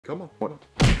Come on.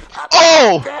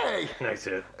 Oh! Hey! Nice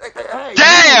hit. Hey,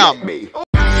 Damn! me.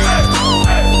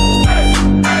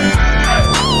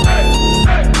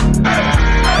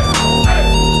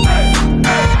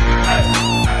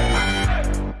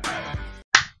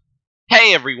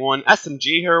 Hey everyone,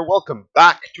 SMG here. Welcome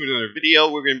back to another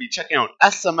video. We're going to be checking out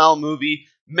SML movie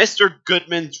Mr.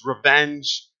 Goodman's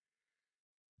Revenge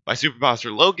by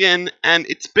SuperMarioLogan, and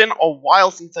it's been a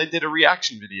while since I did a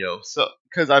reaction video, so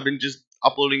because I've been just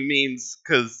uploading memes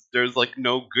because there's like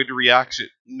no good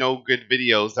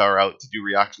videos that are out to do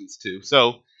reactions to.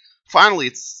 So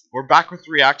finally, we're back with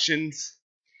reactions,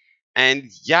 and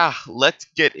yeah, let's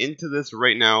get into this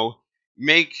right now.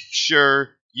 Make sure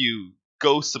you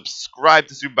go subscribe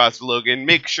to SuperMarioLogan.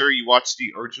 Make sure you watch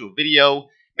the original video.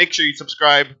 Make sure you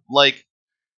subscribe, like,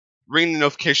 ring the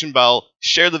notification bell,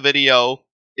 share the video.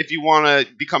 If you want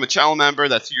to become a channel member,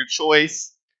 that's your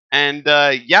choice. And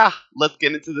yeah, let's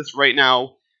get into this right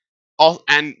now.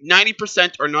 And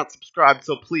 90% are not subscribed,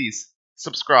 so please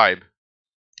subscribe.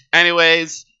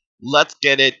 Anyways, let's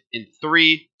get it in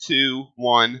 3, 2,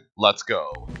 1, let's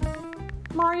go.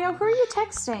 Mario, who are you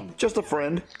texting? Just a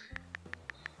friend.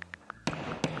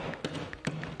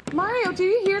 Mario, do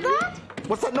you hear that?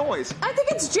 What's that noise? I think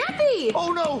it's Jeffy!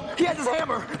 Oh no! He has his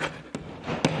hammer!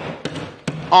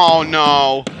 Oh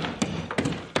no!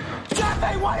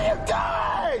 Jeffy, what are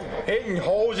you doing? Hitting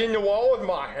holes in the wall with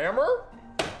my hammer?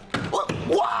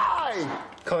 Why?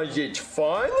 'Cause it's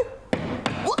fun?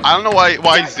 I don't know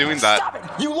why he's doing that. Stop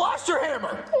it! You lost your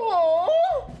hammer!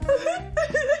 Oh!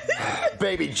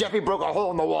 Baby, Jeffy broke a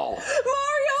hole in the wall. Mario,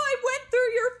 I went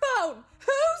through your phone!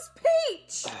 Who's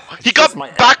Peach? He got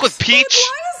back with Peach? But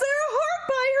why is there a heart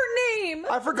by her name?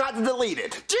 I forgot to delete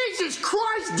it. Jesus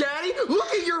Christ, Daddy! Look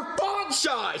at your font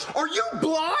size! Are you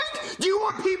blind? Do you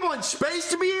want people in space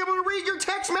to be able to read your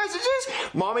text messages?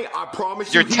 Mommy, I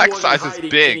promise you Your text size is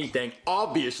big. Anything,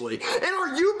 obviously. And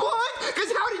are you blind?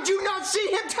 Because how did you not see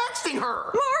him texting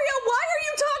her? Mario, why are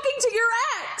you talking to your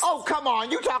ex? Oh, come on.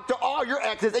 You talk to all your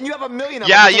exes and you have a million of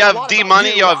Yeah, them. you have D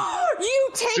Money, you have You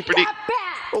take Super D. that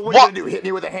back! Well, what are you gonna do? Hit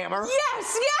me with a hammer?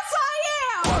 Yes,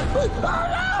 I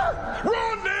am!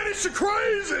 Run, Daddy, she's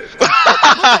crazy! Put the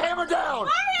hammer down!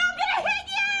 Mario, I'm gonna hit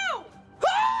you!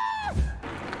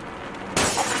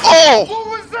 Oh! What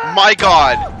was that? My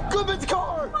god! Goodman's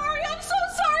car! Mario, I'm so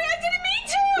sorry, I didn't mean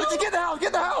to! Let's get in the house! Get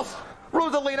in the house!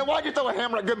 Rosalina, why'd you throw a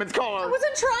hammer at Goodman's car? I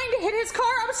wasn't trying to hit his car,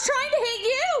 I was trying to hit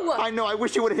you! I know, I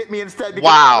wish you would have hit me instead because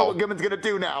Wow. I don't know what Goodman's gonna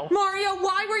do now. Mario,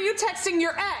 why were you texting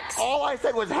your ex? All I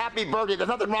said was happy birthday. There's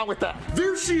nothing wrong with that.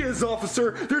 There she is,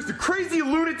 officer. There's the crazy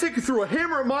lunatic who threw a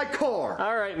hammer at my car.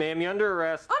 All right, ma'am, you're under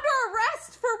arrest Under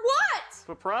arrest? For what?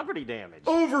 for property damage.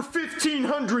 Over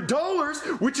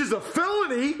 $1,500, which is a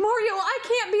felony. Mario, I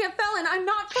can't be a felon. I'm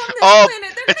not from this Oh,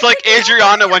 planet. They're it's gonna like kick me out.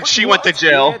 Adriana when she went to Yeah,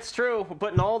 jail. it's true. We're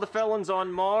putting all the felons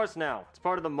on Mars now. It's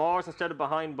part of the Mars instead of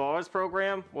behind bars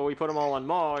program, where we put them all on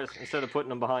Mars instead of putting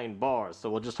them behind bars. So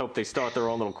we'll just hope they start their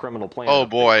own little criminal plan. Oh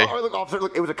boy. Oh, look, officer,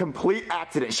 look, it was a complete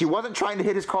accident. She wasn't trying to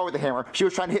hit his car with a hammer. She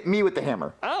was trying to hit me with the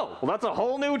hammer. Oh, well, that's a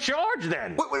whole new charge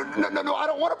then. Wait, no, I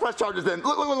don't want to press charges then.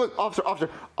 Look, officer,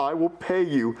 I will pay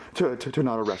you to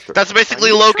not arrest her. That's basically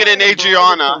Are you Logan and trying to bribe a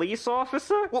Adriana. police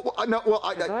officer?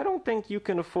 I I don't think you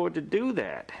can afford to do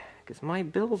that, because my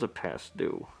bills are past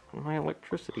due. And my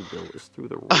electricity bill is through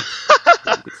the roof. If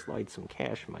you could slide some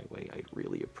cash my way, I'd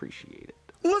really appreciate it.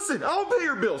 Listen, I'll pay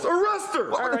your bills. Arrest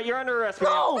her. All right, you're under arrest,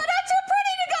 man. No! But I'm too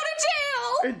pretty to go to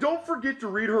jail! And don't forget to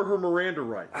read her Miranda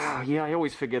rights. Oh, yeah, I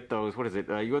always forget those. What is it?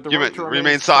 You have the You right to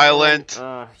remain silent.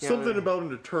 Yeah, Something about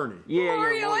an attorney. Yeah,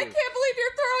 Mario, I yeah, can't believe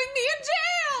you're throwing me in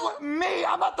jail! What, me?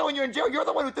 I'm not throwing you in jail. You're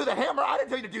the one who threw the hammer. I didn't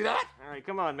tell you to do that. All right,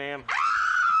 come on, ma'am.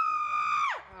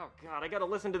 Oh God, I gotta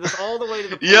listen to this all the way to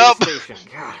the police Yep. station.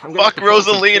 God, I'm gonna Fuck have to tell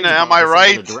some Rosalina, kids am about I this. I'm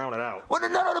right? gonna drown it out. Well,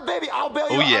 no, baby. I'll bail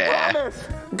you Oh, out. yeah. I promise.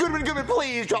 Goodman,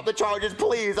 please drop the charges,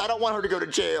 please. I don't want her to go to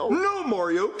jail. No,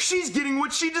 Mario. She's getting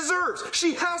what she deserves.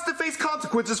 She has to face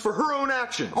consequences for her own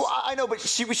actions. Well, I know, but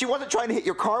she wasn't trying to hit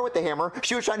your car with the hammer.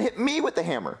 She was trying to hit me with the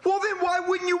hammer. Well, then why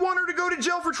wouldn't you want her to go to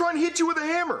jail for trying to hit you with a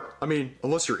hammer? I mean,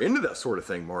 unless you're into that sort of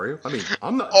thing, Mario. I mean,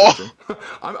 I'm not judging.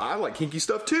 I like kinky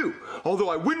stuff too. Although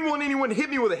I wouldn't want anyone to hit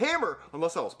me with a hammer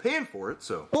unless I was paying for it,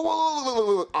 so.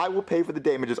 Look, I will pay for the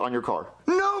damages on your car.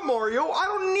 No, Mario, I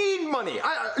don't need money.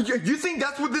 You think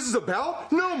that's what this is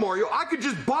about? No, Mario, I could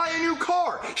just buy a new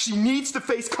car. She needs to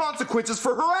face consequences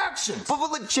for her actions. But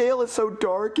the jail is so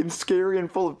dark and scary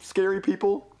and full of scary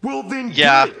people. Well, then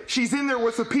Yeah. good. She's in there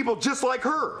with the people just like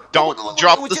her. Don't It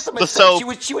drop was just a the mistake.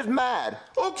 soap. She was mad.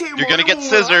 Okay, You're gonna get when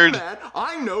scissored. I'm mad,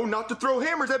 I know not to throw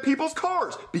hammers at people's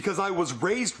cars because I was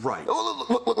raised right.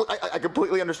 Look, I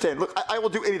completely understand. Look, I will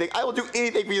do anything. I will do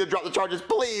anything for you to drop the charges.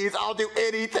 Please, I'll do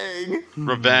anything.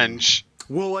 Revenge.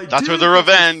 Well, That's did where the have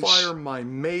to revenge. fire my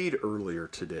maid earlier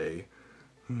today.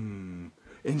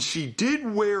 And she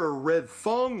did wear a red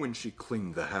thong when she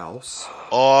cleaned the house.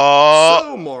 Oh.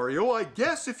 So, Mario, I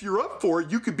guess if you're up for it,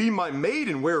 you could be my maid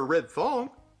and wear a red thong.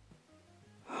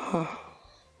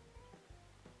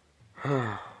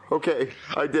 Okay,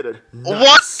 I did it. What the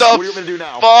What do you want me to do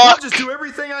now? I'll fuck? just do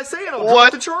everything I say and I'll What?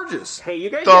 drop the charges. Hey, you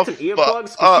guys The got some earplugs?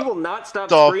 fuck- Because she will not stop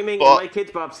the screaming, and fuck- my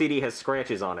Kids Bop CD has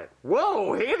scratches on it.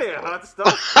 Whoa, hey there, hot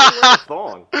stuff. Hey,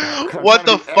 thong. What the I'm trying to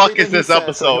do fuck everything is this he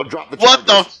says so he'll episode? drop the What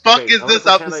the charges. fuck Okay, is I'm this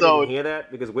gonna pretend I episode? didn't hear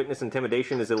that because witness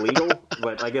intimidation is illegal,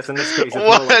 but I guess in this case it's more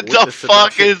What like the witness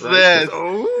fuck seduction, is right? this?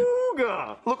 'Cause,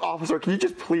 Ooga. Look, officer, can you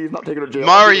just please not take her to jail?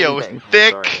 Mario I'll is do anything.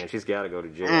 thick. Sorry, man, she's got to go to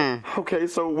jail. Okay,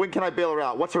 so when can I bail her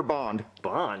out? What's her bond?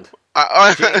 Bond.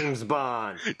 Uh, James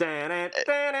Bond. Hey,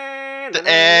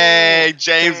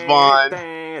 James Bond. was-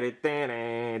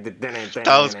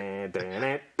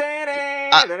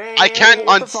 I can't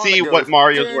unsee what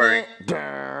Mario's wearing.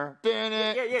 Yeah.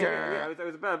 I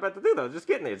was about to do that. I was just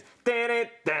getting it.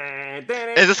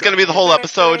 Is this gonna be the whole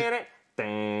episode?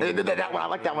 That one, I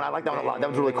like that one. I like that one a lot. That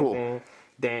was really cool. What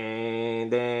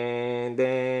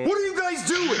are you guys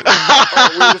doing? We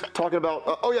were just talking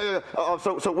about.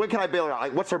 So when can I bail her out?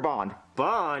 Like, what's her bond?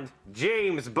 Bond?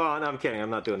 James Bond. I'm kidding.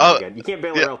 I'm not doing that again. You can't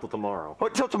bail her yeah. out till tomorrow.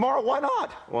 What, till tomorrow? Why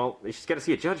not? Well, she's got to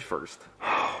see a judge first.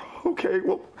 Okay.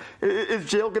 Well, is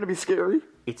jail gonna be scary?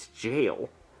 It's jail.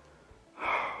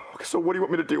 Okay, so what do you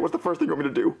want me to do? What's the first thing you want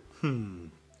me to do?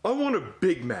 I want a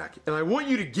Big Mac, and I want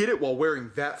you to get it while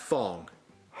wearing that thong.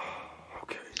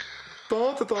 Okay.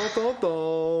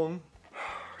 Thong.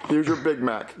 Here's your Big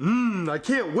Mac. I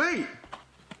can't wait.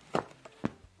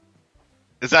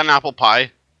 Is that an apple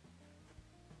pie?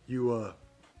 You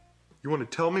want to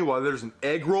tell me why there's an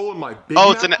egg roll in my Big Oh,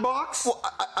 Mac it's an- box?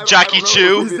 Jackie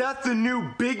Chu? Is that the new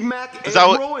Big Mac egg that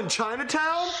what- roll in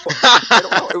Chinatown? I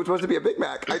don't know. It was supposed to be a Big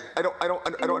Mac. I don't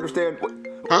understand.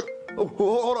 Huh? Oh,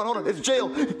 hold on. It's jail.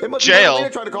 It must Jail? be Elena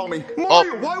trying to call me.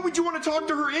 Mario, why would you want to talk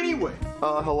to her anyway?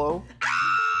 Hello?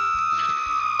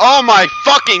 Oh my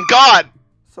fucking god!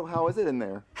 So how is it in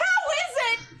there? How is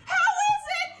it?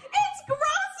 It's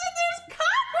gross and there's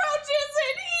cockroaches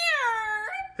in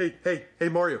here! Hey,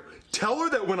 Mario. Tell her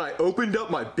that when I opened up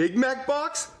my Big Mac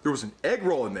box, there was an egg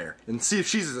roll in there, and see if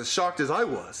she's as shocked as I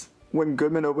was. When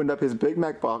Goodman opened up his Big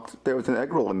Mac box, there was an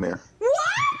egg roll in there.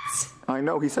 What? I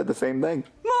know, he said the same thing.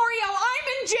 Mario, I'm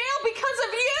in jail because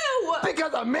of you!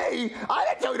 Because of me? I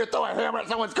didn't tell you to throw a hammer at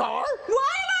someone's car.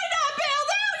 Why am I not bailed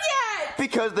out yet?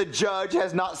 Because the judge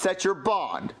has not set your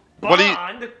bond. What do you-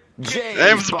 Bond?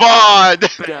 James Bond!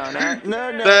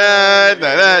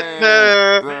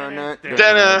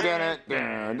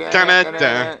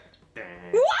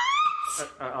 What?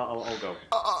 I'll go.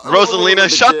 Rosalina,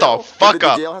 shut the fuck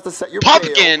up. Jail has to set your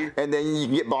Pumpkin! bail, and then you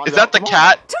can get bonded Is that out the tomorrow.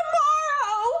 cat?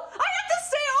 Tomorrow? I have to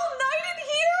stay all night in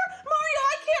here? Mario,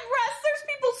 I can't rest. There's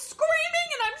people screaming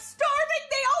and I'm starving.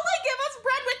 They only give us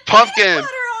bread with Pumpkin. peanut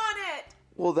butter on it.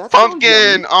 Well, that's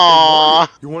Pumpkin! Aww.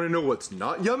 You want to know what's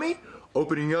not yummy?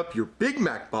 Opening up your Big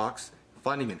Mac box,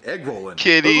 finding an egg roll in it.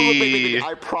 Kitty.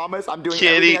 I promise I'm doing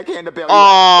Kitty. everything I can to bail you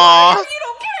out. Aww. You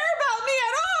don't care about me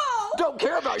at all. Don't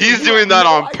care about you. He's You doing have that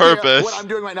no on idea purpose. What I'm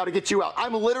doing right now to get you out.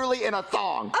 I'm literally in a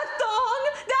thong. A thong?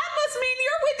 That must mean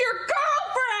you're with your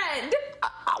girlfriend.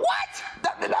 What?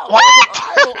 No. What?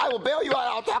 I will bail you out.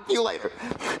 I'll talk to you later.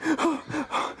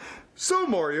 So,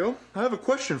 Mario, I have a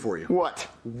question for you. What?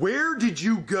 Where did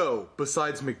you go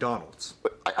besides McDonald's?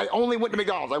 I only went to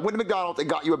McDonald's. I went to McDonald's and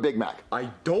got you a Big Mac. I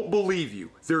don't believe you.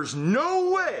 There's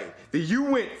no way that you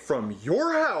went from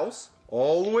your house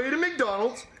all the way to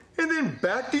McDonald's and then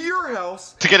back to your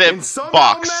house To get a and somehow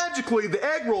box. magically the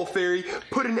egg roll fairy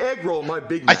put an egg roll in my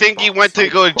Big Mac I think he box. went to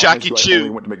go to Promise Jackie you I Chu. only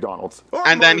went to McDonald's. All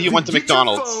right, and then Mario, he went to get your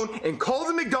McDonald's. phone and call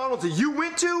the McDonald's that you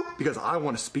went to because I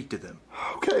want to speak to them.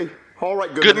 Okay. All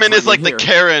right, Goodman is like the here.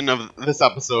 Karen of this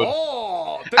episode.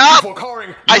 Oh, thank Ah! you for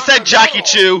calling. I said Jackie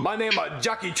Chu. My name is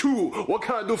Jackie Chu. What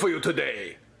can I do for you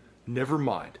today? Never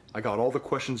mind. I got all the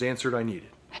questions answered I needed.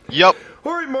 Yup.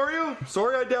 All right, Mario.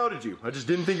 Sorry I doubted you. I just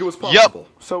didn't think it was possible.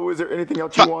 So is there anything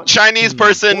else you want? Chinese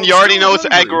person, Well, you already I'm know it's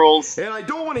still egg hungry, rolls. And I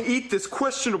don't want to eat this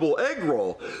questionable egg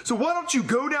roll. So why don't you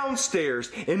go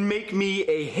downstairs and make me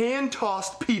a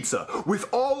hand-tossed pizza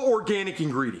with all organic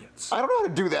ingredients? I don't know how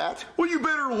to do that. Well, you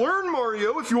better learn,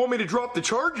 Mario, if you want me to drop the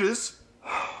charges.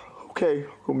 Okay,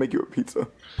 we'll make you a pizza.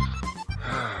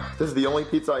 This is the only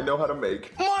pizza I know how to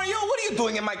make. Mario, what are you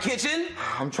doing in my kitchen?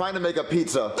 I'm trying to make a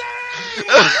pizza.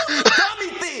 Dummy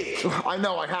thick! I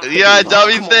know I have to. Yeah, be.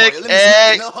 dummy Come on, thick. Mario, let me see.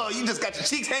 Hey. No, you just got your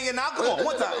cheeks hanging out. Come on,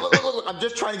 one time. Look, I'm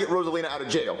just trying to get Rosalina out of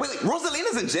jail. Wait,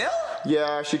 Rosalina's in jail?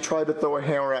 Yeah, she tried to throw a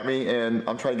hammer at me, and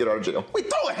I'm trying to get her out of jail. Wait,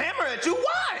 throw a hammer at you?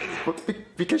 Why?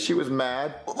 Because she was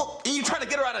mad. And you trying to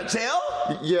get her out of jail?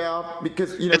 Yeah,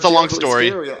 because you know It's a long jail's really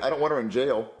story. scary. I don't want her in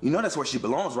jail. You know that's where she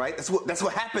belongs, right? That's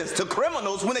what happens to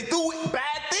criminals when they do bad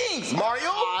things, Mario.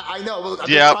 I know. Look, I'm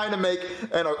Yep. just trying to make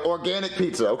an organic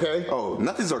pizza, okay? Oh,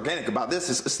 nothing's organic about this.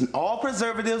 It's all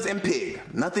preservatives and pig.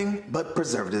 Nothing but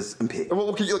preservatives and pig.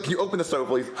 Well, can you open the stove,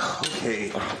 please?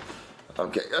 Okay.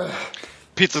 Okay.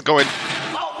 Pizza's going.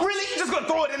 Oh, really? You just gonna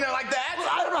throw it in there like that?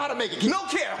 I don't know how to make it. No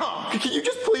care, huh? Can you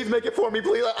just please make it for me,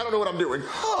 please? I don't know what I'm doing.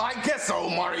 Oh, I guess so,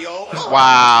 Mario.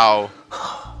 Wow.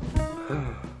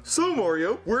 So,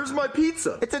 Mario, where's my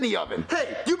pizza? It's in the oven.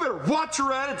 Hey, you better watch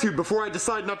your attitude before I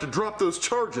decide not to drop those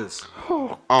charges.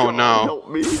 Oh God, no. Help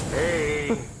me. Hey.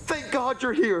 Thank God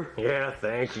you're here. Yeah,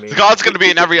 thank me. God's gonna be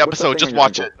in every What's that episode. thing Just on your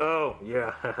watch ankle? it. Oh,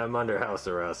 yeah, I'm under house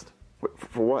arrest.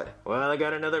 For what? Well, I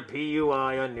got another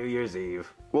PUI on New Year's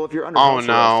Eve. Well, if you're under Oh, house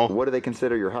no. arrest, what do they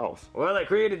consider your house? Well, I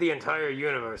created the entire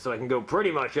universe, so I can go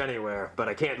pretty much anywhere, but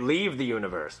I can't leave the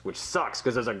universe, which sucks,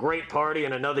 because there's a great party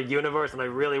in another universe, and I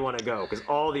really want to go, because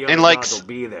all the other And, like, gods will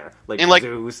be there, like and, like-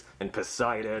 Zeus and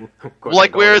Poseidon. Of course,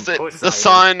 Like, I call where him is it? The Poseidon,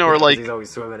 sun or, because like, he's always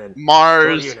swimming in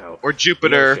Mars well, you know, or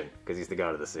Jupiter because he's the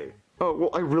god of the sea. Oh, well,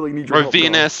 I really need your or help. God.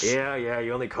 Venus. Yeah,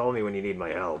 you only call me when you need my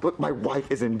help. Look, my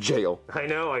wife is in jail. I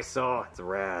know, I saw. It's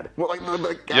rad. Well, I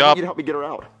need Yup. you to help me get her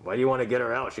out. Why do you want to get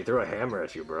her out? She threw a hammer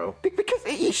at you, bro. Because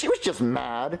she was just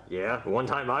mad. Yeah, one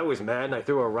time I was mad and I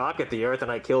threw a rock at the earth and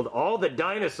I killed all the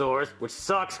dinosaurs, which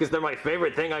sucks because they're my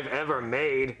favorite thing I've ever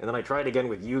made. And then I tried again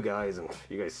with you guys, and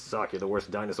you guys suck. You're the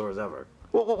worst dinosaurs ever.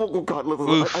 Well, God, look,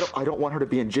 I don't want her to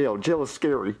be in jail. Jail is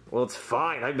scary. Well, it's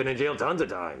fine. I've been in jail tons of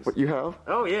times. What, you have?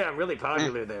 Oh, yeah, I'm really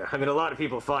popular there. I mean, a lot of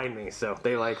people find me, so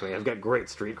they like me. I've got great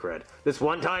street cred. This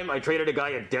one time, I traded a guy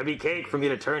a Debbie cake for me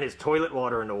to turn his toilet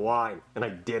water into wine. And I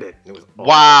did it. It was awesome.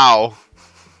 Wow.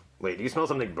 Wait, do you smell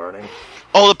something burning?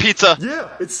 Oh, the pizza. Yeah,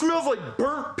 it smells like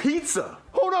burnt pizza.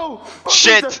 Oh, no!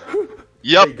 Shit. Hey,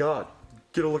 Yep. God,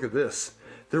 get a look at this.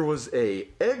 There was a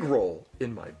egg roll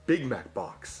in my Big Mac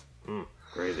box.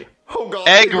 Crazy. Oh, God.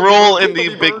 Egg roll in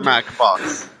the Big Mac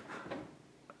box.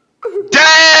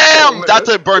 Damn! Man, That's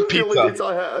a burnt the only pizza. pizza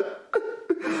I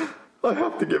had. I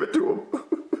have to give it to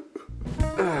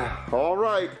him. All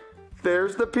right,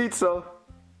 there's the pizza.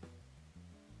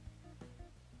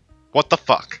 What the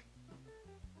fuck?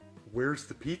 Where's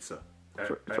the pizza?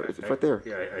 It's right there.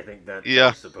 Yeah, I think that's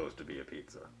Yeah. supposed to be a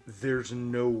pizza. There's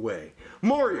no way.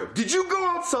 Mario, did you go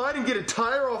outside and get a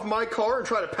tire off my car and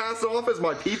try to pass it off as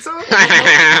my pizza?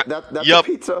 That's Yup.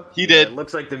 the pizza. He It did.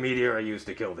 looks like the meteor I used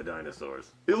to kill the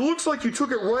dinosaurs. It looks like you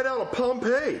took it right out of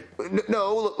Pompeii.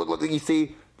 No, look, you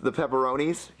see the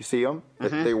pepperonis? You see them?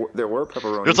 There were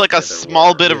pepperonis. There's like a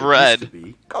small bit of Used to red.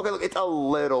 be. Okay, look, it's a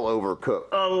little overcooked.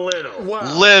 A little.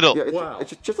 Wow. Little. Yeah, it's, Wow.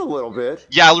 it's just a little bit.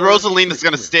 Yeah, Rosalina's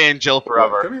gonna stay in jail Come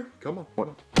forever. here. Come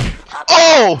on.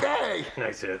 Oh! Hey!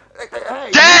 Nice hit. Hey!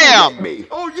 Damn! You hit me.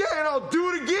 Oh, yeah, and I'll do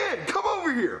it again. Come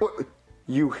over here. What?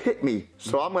 You hit me,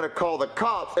 so I'm gonna call the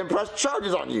cops and press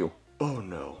charges on you. Oh,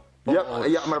 no. Yep,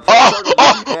 yeah, I'm gonna press charges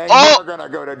on you, and you're gonna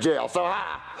go to jail. So,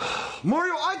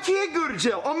 Mario, I can't go to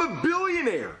jail. I'm a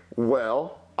billionaire.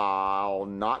 well, I'll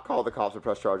not call the cops and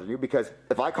press charges on you because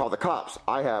if I call the cops,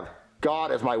 I have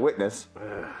God as my witness,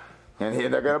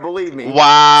 and they're gonna believe me.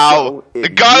 Wow. So,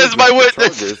 if God you is my drop the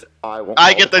witness. charges, I won't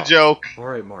I call get the cops. joke. All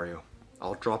right, Mario.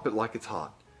 I'll drop it like it's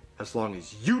hot. As long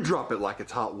as you drop it like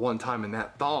it's hot one time in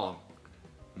that thong.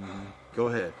 Go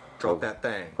ahead. Drop that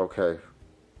thing. Okay.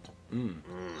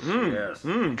 Yes.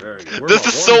 Very good. This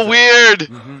is so weird.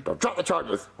 Don't drop the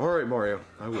charges. All right, Mario.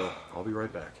 I will. I'll be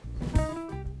right back.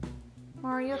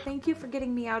 Mario, thank you for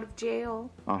getting me out of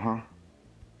jail.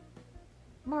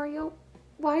 Mario,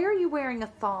 why are you wearing a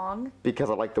thong? Because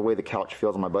I like the way the couch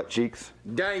feels on my butt cheeks.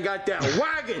 Daddy got that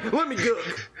wagon. Let me go.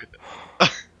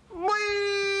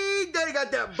 Wee! Daddy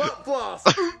got that butt floss.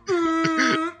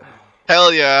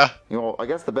 Hell yeah. You know, I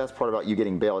guess the best part about you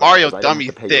getting bailed Mario out is I don't dummy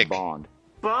have to pay thick. your bond.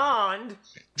 Bond.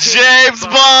 James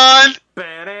Bond.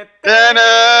 Dun-dun,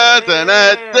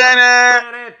 dun-dun,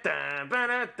 dun-dun.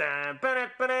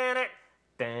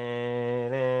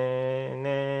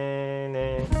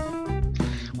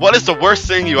 What is the worst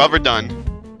thing you ever done?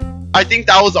 I think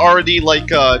that was already like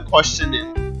a question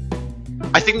in.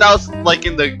 I think that was like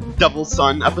in the Devil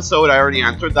Sun episode. I already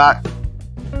answered that.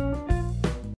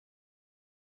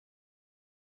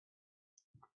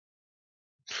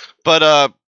 But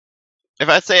if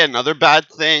I say another bad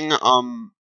thing,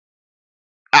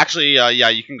 actually, yeah,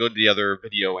 you can go to the other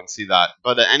video and see that.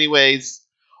 But anyways,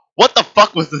 what the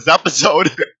fuck was this episode?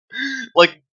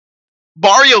 Like,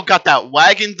 Mario got that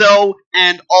wagon though,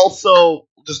 and also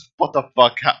just what the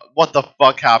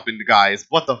fuck happened, guys?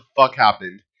 What the fuck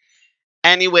happened?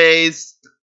 Anyways,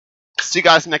 see you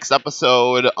guys next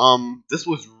episode. This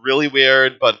was really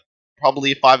weird, but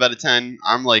probably 5 out of 10.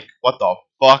 I'm like, what the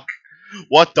fuck?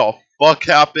 What the fuck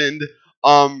happened?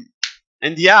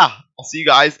 And yeah, I'll see you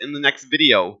guys in the next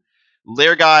video.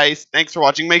 Later, guys. Thanks for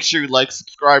watching. Make sure you like,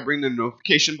 subscribe, ring the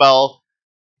notification bell.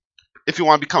 If you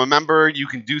want to become a member, you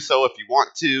can do so if you want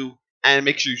to. And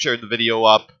make sure you share the video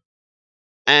up.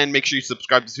 And make sure you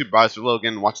subscribe to SuperMarioLogan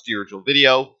and watch the original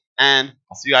video. And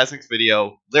I'll see you guys next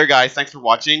video. Later, guys. Thanks for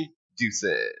watching.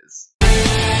 Deuces.